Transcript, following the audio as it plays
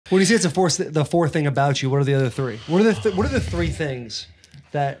When you say it's the fourth thing about you, what are the other three? What are the three things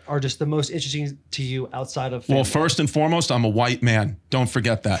that are just the most interesting to you outside of family? Well, first and foremost, I'm a white man. Don't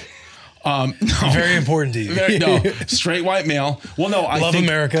forget that. No. Very important to you. No, straight white male. Well, no, I love think,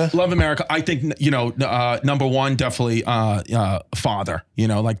 America. Love America. I think, number one, definitely father.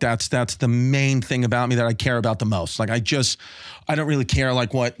 Like that's the main thing about me that I care about the most. Like I don't really care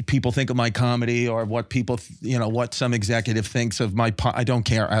like what people think of my comedy or what people, what some executive thinks of my, I don't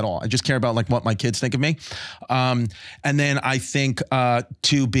care at all. I just care about like what my kids think of me. And then I think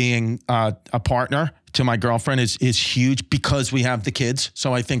two, being a partner to my girlfriend is huge because we have the kids.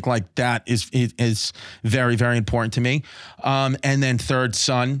 So I think like that is very, very important to me. And then third,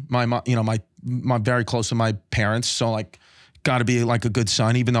 son, my mom, my very close to my parents. So like, got to be like a good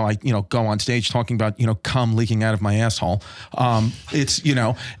son, even though I, go on stage talking about, cum leaking out of my asshole. It's,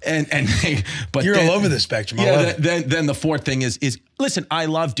 but you're all over the spectrum. Yeah. Then the fourth thing is listen, I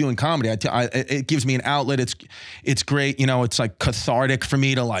love doing comedy. It gives me an outlet. It's great. It's like cathartic for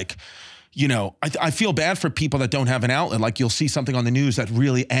me to like, I feel bad for people that don't have an outlet. Like you'll see something on the news that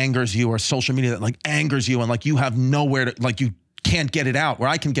really angers you or social media that like angers you and like you have nowhere to, like you can't get it out, where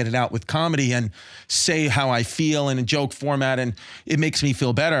I can get it out with comedy and say how I feel in a joke format, and it makes me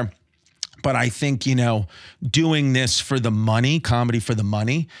feel better. But I think, doing this for the money, comedy for the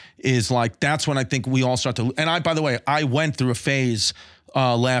money is like, that's when I think we all start to, and by the way, I went through a phase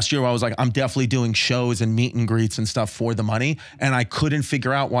last year where I was like, I'm definitely doing shows and meet and greets and stuff for the money. And I couldn't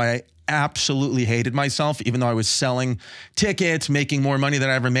figure out why I absolutely hated myself, even though I was selling tickets, making more money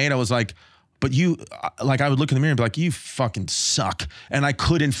than I ever made. I was like, but you, like I would look in the mirror and be like, you fucking suck. And I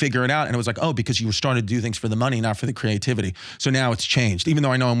couldn't figure it out. And it was like, oh, because you were starting to do things for the money, not for the creativity. So now it's changed. Even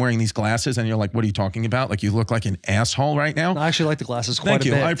though I know I'm wearing these glasses and you're like, what are you talking about? Like you look like an asshole right now. I actually like the glasses quite Thank a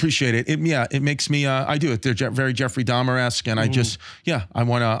you. bit. I appreciate it. It makes me, I do it. They're very Jeffrey Dahmer-esque. And I just, I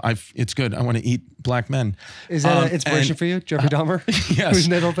want to, it's good. I want to eat black men. Is that an inspiration for you, Jeffrey Dahmer? Yes. Who's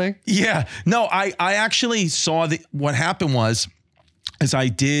that whole thing? Yeah. No, I actually saw what happened was I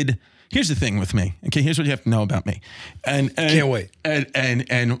did. Here's the thing with me. Okay, here's what you have to know about me. And can't wait.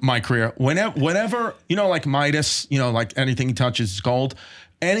 And my career. Whenever, like Midas, like anything he touches is gold.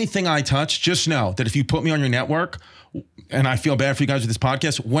 Anything I touch, just know that if you put me on your network, and I feel bad for you guys with this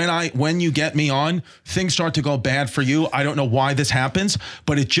podcast, when you get me on, things start to go bad for you. I don't know why this happens,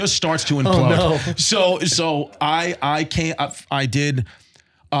 but it just starts to implode. Oh, no. So I did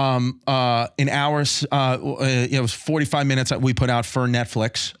in hours, it was 45 minutes that we put out for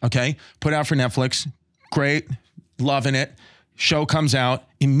Netflix. Okay. Put out for Netflix. Great. Loving it. Show comes out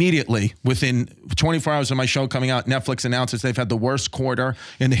immediately. Within 24 hours of my show coming out, Netflix announces they've had the worst quarter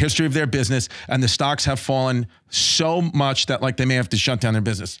in the history of their business, and the stocks have fallen so much that like they may have to shut down their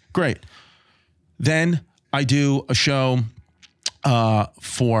business. Great. Then I do a show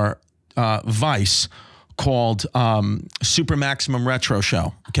for Vice called Super Maximum Retro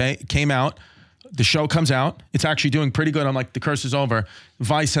Show. Okay, it came out. The show comes out. It's actually doing pretty good. I'm like, the curse is over.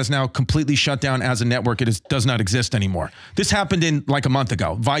 Vice has now completely shut down as a network. It does not exist anymore. This happened in like a month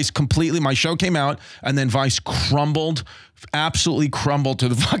ago. Vice completely, my show came out and then Vice crumbled, absolutely crumbled to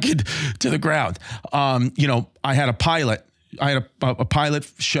the ground. I had a pilot. I had a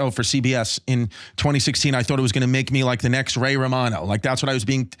pilot show for CBS in 2016. I thought it was going to make me like the next Ray Romano. Like that's what I was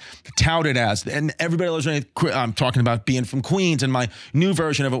being touted as. And everybody was I'm talking about being from Queens and my new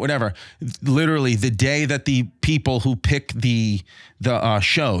version of it, whatever. Literally the day that the people who pick the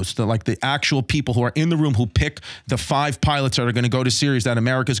shows, the actual people who are in the room who pick the 5 pilots that are going to go to series that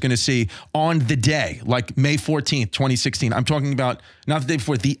America's going to see on the day, like May 14th, 2016. I'm talking about not the day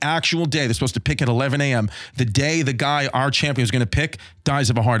before, the actual day. They're supposed to pick at 11 a.m. The day the guy, our champion, is going to pick,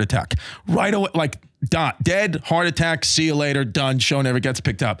 dies of a heart attack. Right away, like dead, heart attack, see you later, done, show never gets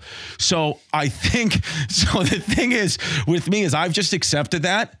picked up. So I think, the thing is with me is I've just accepted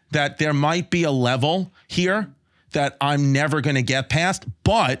that there might be a level here that I'm never going to get past.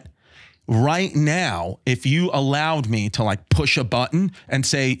 But right now, if you allowed me to like push a button and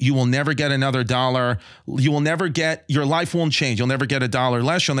say, you will never get another dollar, your life won't change. You'll never get $1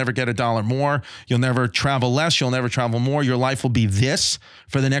 less. You'll never get $1 more. You'll never travel less. You'll never travel more. Your life will be this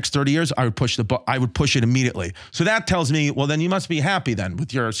for the next 30 years. I would push it immediately. So that tells me, well, then you must be happy then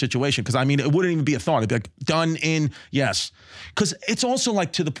with your situation. Cause I mean, it wouldn't even be a thought. It'd be like done in, yes. Cause it's also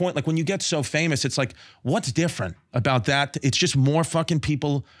like to the point, like when you get so famous, it's like, what's different about that? It's just more fucking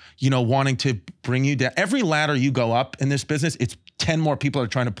people, wanting to bring you down. Every ladder you go up in this business, it's 10 more people are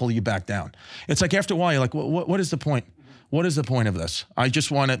trying to pull you back down. It's like after a while, you're like, what is the point? What is the point of this? I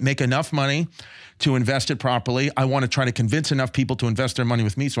just want to make enough money to invest it properly. I want to try to convince enough people to invest their money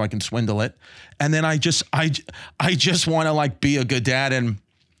with me so I can swindle it. And then I just want to like be a good dad and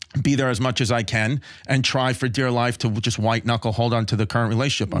be there as much as I can, and try for dear life to just white knuckle hold on to the current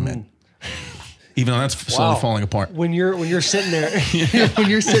relationship I'm in. Even though that's slowly falling apart. When you're sitting there, when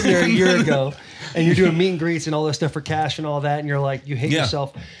you're sitting there a year ago, and you're doing meet and greets and all this stuff for cash and all that, and you're like, you hate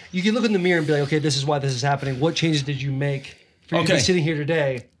yourself. You can look in the mirror and be like, okay, this is why this is happening. What changes did you make for you to be sitting here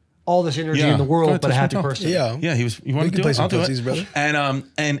today? All this energy in the world, but a happy person. Yeah, You want to do it? I'll do it, brother.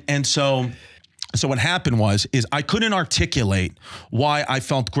 And so what happened is I couldn't articulate why I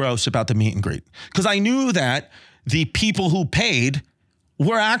felt gross about the meet and greet, because I knew that the people who paid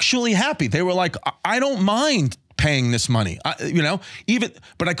were actually happy. They were like, I don't mind paying this money,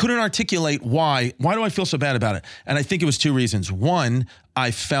 but I couldn't articulate why. Why do I feel so bad about it? And I think it was two reasons. One, I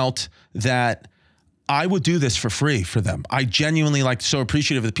felt that I would do this for free for them. I genuinely so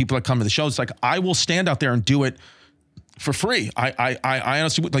appreciative of the people that come to the show. It's like, I will stand out there and do it for free. I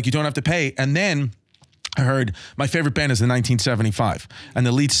honestly, you don't have to pay. And then I heard my favorite band is the 1975, and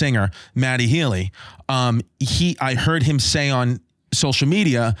the lead singer, Matty Healy, I heard him say on social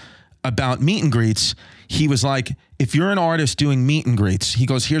media about meet and greets, he was like, if you're an artist doing meet and greets, he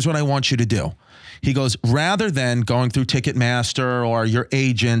goes, here's what I want you to do. He goes, rather than going through Ticketmaster or your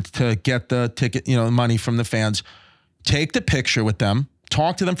agent to get the ticket, money from the fans, take the picture with them,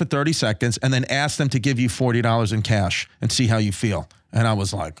 talk to them for 30 seconds, and then ask them to give you $40 in cash and see how you feel. And I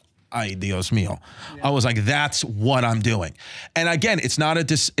was like, ay, Dios mío. Yeah. I was like, that's what I'm doing. And again, it's not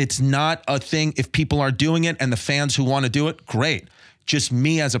a thing. If people are doing it and the fans who want to do it, great. Just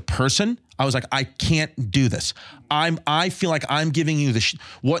me as a person, I was like, I can't do this. I feel like I'm giving you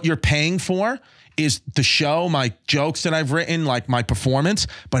what you're paying for is the show, my jokes that I've written, my performance.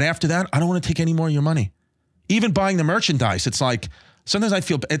 But after that, I don't want to take any more of your money. Even buying the merchandise, it's like, sometimes I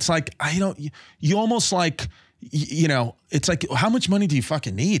feel, it's like, you almost it's like, how much money do you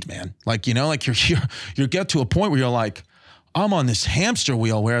fucking need, man? You get to a point where you're like, I'm on this hamster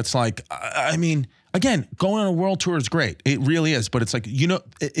wheel where it's like, again, going on a world tour is great. It really is. But it's like,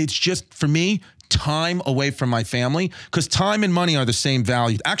 it's just, for me, time away from my family, because time and money are the same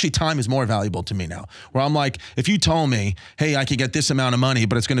value. Actually, time is more valuable to me now, where I'm like, if you told me, hey, I could get this amount of money,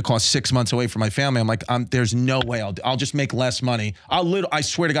 but it's going to cost 6 months away from my family, I'm like, there's no way I'll just make less money. I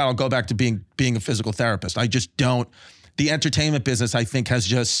swear to God, I'll go back to being a physical therapist. I just don't. The entertainment business, I think, has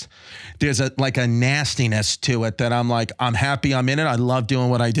there's a nastiness to it that I'm like, I'm happy I'm in it. I love doing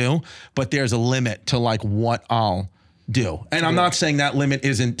what I do, but there's a limit to what I'll do. And I'm not saying that limit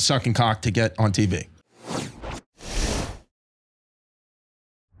isn't sucking cock to get on TV.